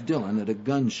Thomas Dillon at a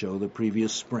gun show the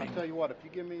previous spring. I'll tell you what, if you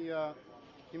give me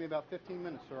about 15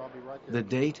 minutes, sir, I'll be right there. The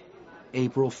date?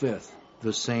 April 5th,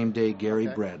 the same day Gary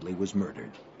Bradley was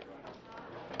murdered.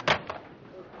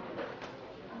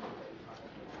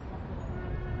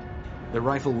 The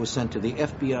rifle was sent to the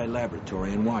FBI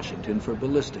laboratory in Washington for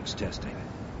ballistics testing.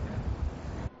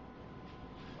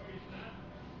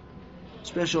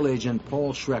 Special Agent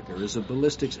Paul Schrecker is a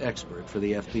ballistics expert for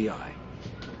the FBI.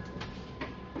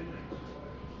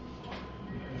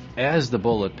 As the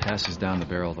bullet passes down the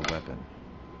barrel of the weapon,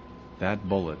 that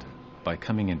bullet, by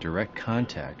coming in direct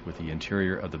contact with the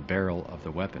interior of the barrel of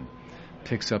the weapon,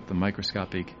 picks up the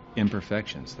microscopic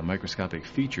imperfections, the microscopic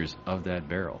features of that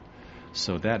barrel.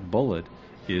 So that bullet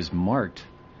is marked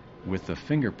with the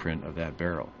fingerprint of that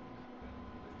barrel.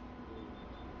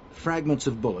 Fragments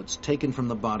of bullets taken from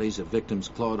the bodies of victims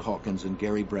Claude Hawkins and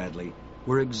Gary Bradley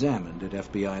were examined at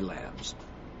FBI labs.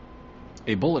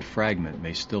 A bullet fragment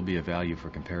may still be of value for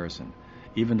comparison.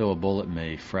 Even though a bullet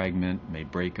may fragment, may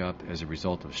break up as a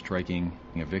result of striking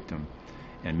a victim,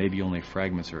 and maybe only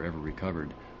fragments are ever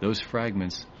recovered, those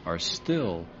fragments are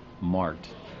still marked.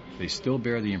 They still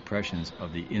bear the impressions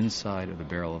of the inside of the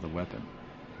barrel of the weapon.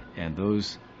 And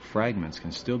those fragments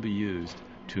can still be used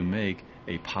to make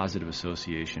a positive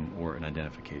association or an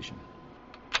identification.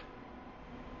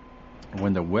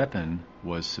 When the weapon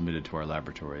was submitted to our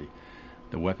laboratory,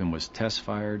 the weapon was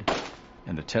test-fired,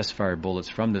 and the test-fired bullets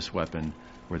from this weapon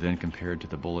were then compared to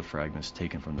the bullet fragments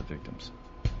taken from the victims.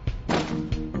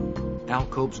 Al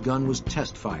Cope's gun was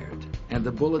test-fired, and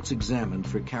the bullets examined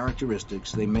for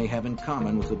characteristics they may have in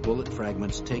common with the bullet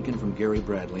fragments taken from Gary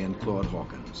Bradley and Claude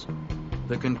Hawkins.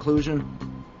 The conclusion?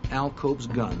 Al Cope's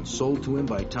gun, sold to him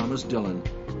by Thomas Dillon,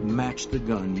 matched the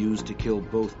gun used to kill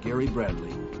both Gary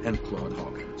Bradley and Claude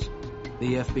Hawkins.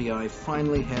 The FBI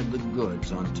finally had the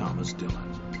goods on Thomas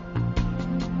Dillon.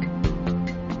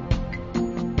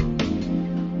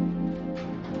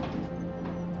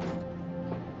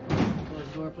 Close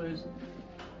the door, please.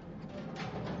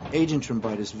 Agent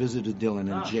Trombitis visited Dillon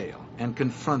in jail and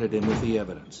confronted him with the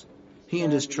evidence. He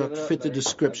and his truck fit the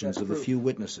descriptions of the few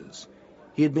witnesses.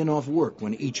 He had been off work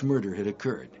when each murder had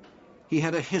occurred. He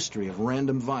had a history of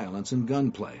random violence and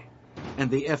gunplay.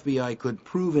 And the FBI could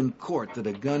prove in court that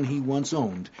a gun he once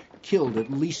owned killed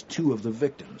at least 2 of the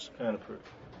victims. What kind of proof?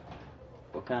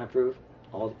 What kind of proof?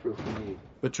 All the proof we need.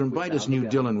 But Trombitis knew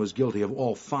Dillon was guilty of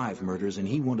all 5 murders, and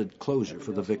he wanted closure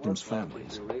for the victims'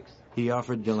 families. He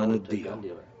offered Dillon a deal.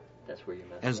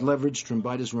 As leverage,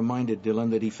 Trombitis reminded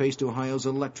Dillon that he faced Ohio's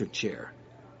electric chair.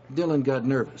 Dillon got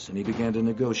nervous, and he began to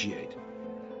negotiate.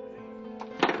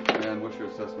 And what's your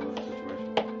assessment of the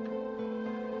situation?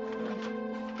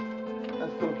 I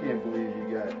still can't believe you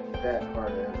got that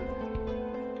hard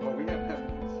evidence. Well, we have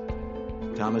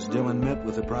evidence. Thomas Dillon met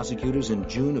with the prosecutors in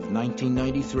June of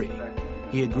 1993.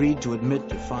 He agreed to admit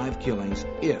to 5 killings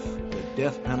if the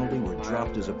death penalty were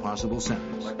dropped as a possible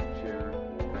sentence.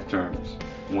 Terms,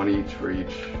 1 each for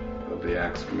each of the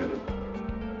acts committed.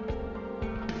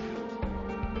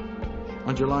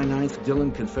 On July 9th,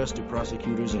 Dillon confessed to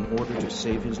prosecutors in order to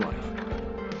save his life.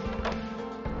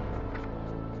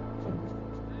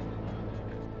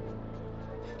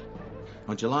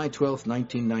 On July 12,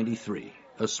 1993,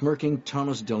 a smirking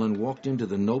Thomas Dillon walked into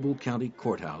the Noble County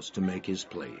Courthouse to make his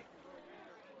plea.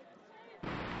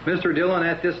 Mr. Dillon,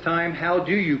 at this time, how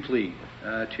do you plead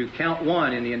to count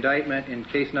 1 in the indictment in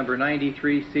case number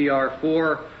 93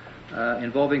 CR4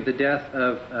 involving the death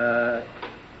of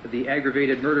the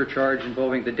aggravated murder charge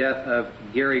involving the death of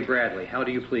Gary Bradley? How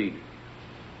do you plead?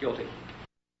 Guilty.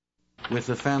 With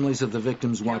the families of the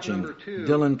victims watching,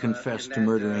 Dillon confessed to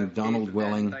murdering Donald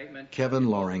Welling, Kevin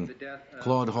Loring,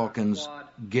 Claude Hawkins,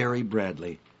 Gary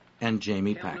Bradley, and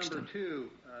Jamie Paxton.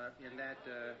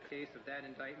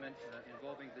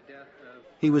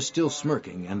 He was still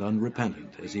smirking and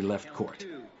unrepentant as he left court.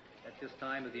 At this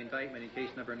time of the indictment in case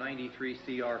number 93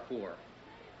 CR4.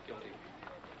 Guilty.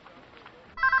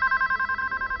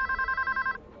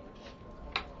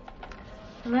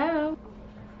 Hello?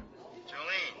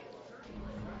 Jolene.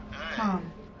 Hi.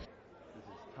 Tom. This is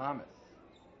Thomas.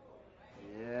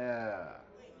 Yeah.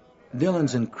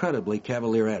 Dillon's incredibly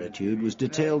cavalier attitude was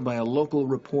detailed by a local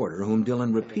reporter whom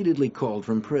Dillon repeatedly called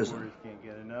from prison, Can't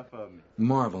get enough of me.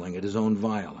 marveling at his own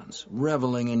violence,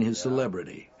 reveling in his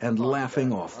celebrity, and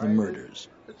laughing off the murders.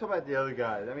 Let's talk about the other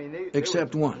guys. I mean,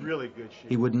 Except one. Really good shit.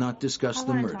 He would not discuss I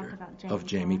the wanna murder talk about of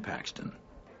Jamie Paxton.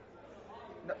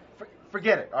 No,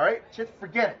 forget it, all right? Just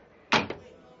forget it.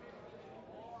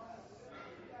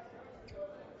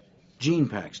 Jean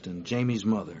Paxton, Jamie's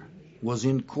mother, was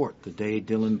in court the day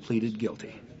Dillon pleaded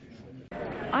guilty.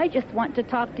 I just want to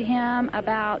talk to him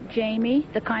about Jamie,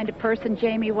 the kind of person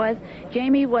Jamie was.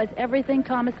 Jamie was everything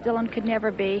Thomas Dillon could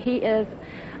never be.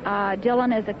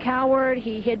 Dillon is a coward.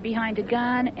 He hid behind a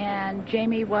gun, and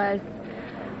Jamie was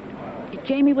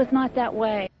not that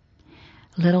way.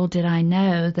 Little did I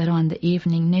know that on the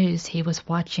evening news he was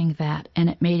watching that, and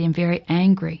it made him very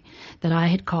angry that I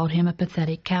had called him a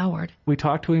pathetic coward. We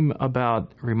talked to him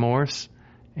about remorse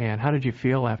and how did you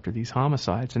feel after these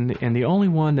homicides, and the only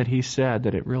one that he said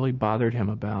that it really bothered him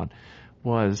about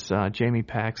was Jamie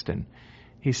Paxton.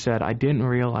 He said, "I didn't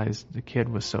realize the kid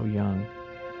was so young."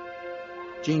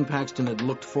 Jean Paxton had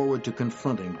looked forward to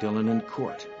confronting Dillon in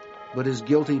court, but his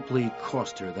guilty plea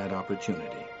cost her that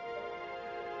opportunity.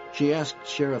 She asked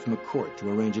Sheriff McCourt to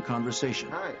arrange a conversation.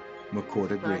 Hi.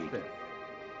 McCourt agreed.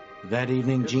 That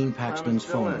evening, Jean Paxton's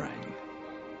phone rang.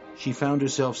 She found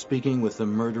herself speaking with the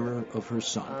murderer of her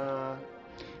son.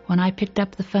 When I picked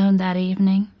up the phone that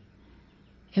evening,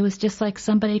 it was just like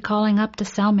somebody calling up to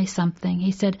sell me something.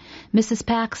 He said, "Mrs.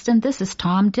 Paxton, this is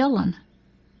Tom Dillon."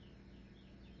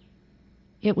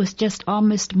 It was just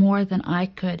almost more than I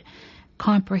could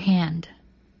comprehend.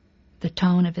 The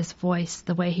tone of his voice,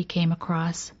 the way he came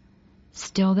across.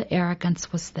 Still the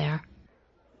arrogance was there.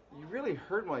 You really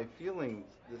hurt my feelings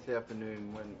this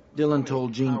afternoon when... Dillon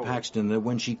told Jean Paxton that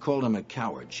when she called him a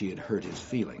coward, she had hurt his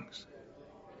feelings.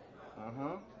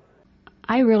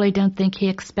 I really don't think he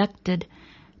expected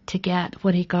to get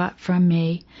what he got from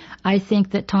me. I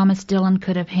think that Thomas Dillon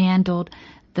could have handled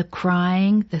the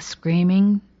crying, the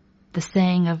screaming, the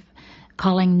saying of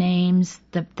calling names,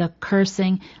 the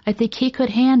cursing. I think he could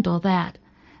handle that,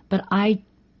 but I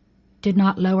did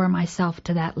not lower myself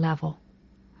to that level.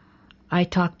 I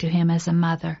talked to him as a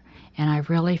mother, and I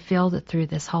really feel that through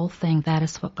this whole thing, that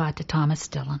is what got to Thomas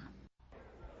Dillon.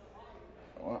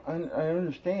 Well, I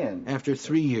understand. After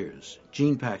 3 years,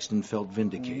 Jean Paxton felt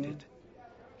vindicated.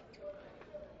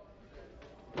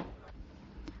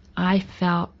 I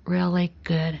felt really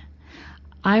good.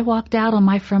 I walked out on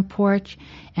my front porch,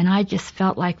 and I just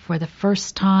felt like for the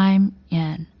first time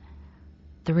in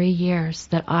 3 years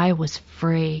that I was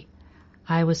free.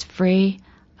 I was free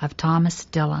of Thomas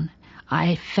Dillon.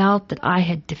 I felt that I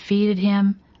had defeated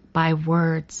him by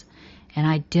words, and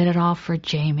I did it all for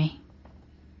Jamie.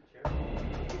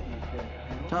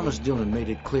 Thomas Dillon made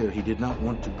it clear he did not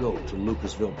want to go to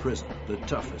Lucasville Prison, the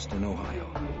toughest in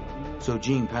Ohio. So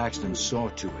Jean Paxton saw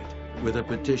to it, with a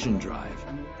petition drive,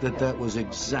 that was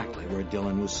exactly where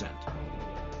Dillon was sent.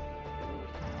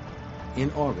 In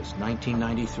August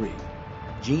 1993,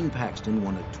 Jean Paxton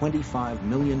won a $25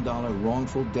 million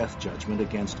wrongful death judgment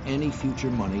against any future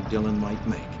money Dillon might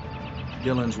make.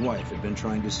 Dillon's wife had been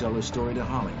trying to sell his story to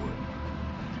Hollywood.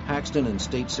 Paxton and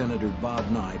State Senator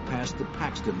Bob Nye passed the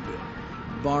Paxton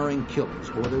Bill, barring killers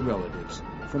or their relatives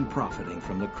from profiting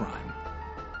from the crime.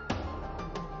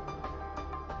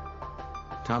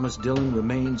 Thomas Dillon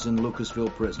remains in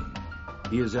Lucasville Prison.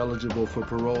 He is eligible for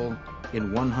parole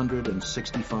in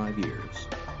 165 years.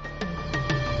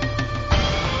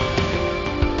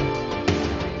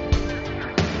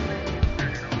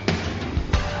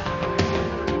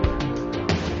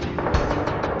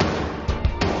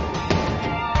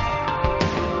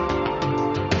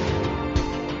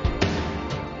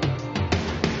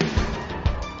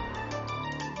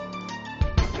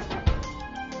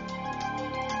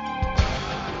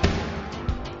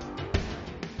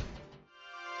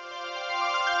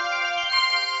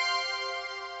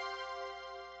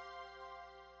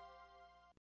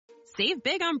 Save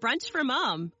big on brunch for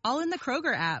mom, all in the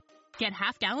Kroger app. Get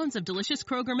half gallons of delicious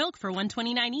Kroger milk for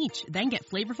 $1.29 each. Then get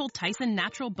flavorful Tyson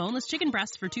natural boneless chicken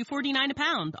breasts for $2.49 a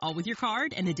pound, all with your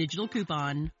card and a digital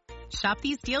coupon. Shop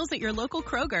these deals at your local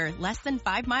Kroger, less than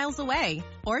 5 miles away.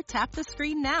 Or tap the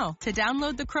screen now to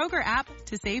download the Kroger app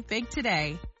to save big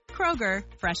today. Kroger,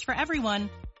 fresh for everyone.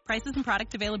 Prices and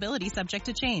product availability subject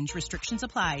to change. Restrictions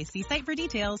apply. See site for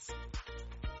details.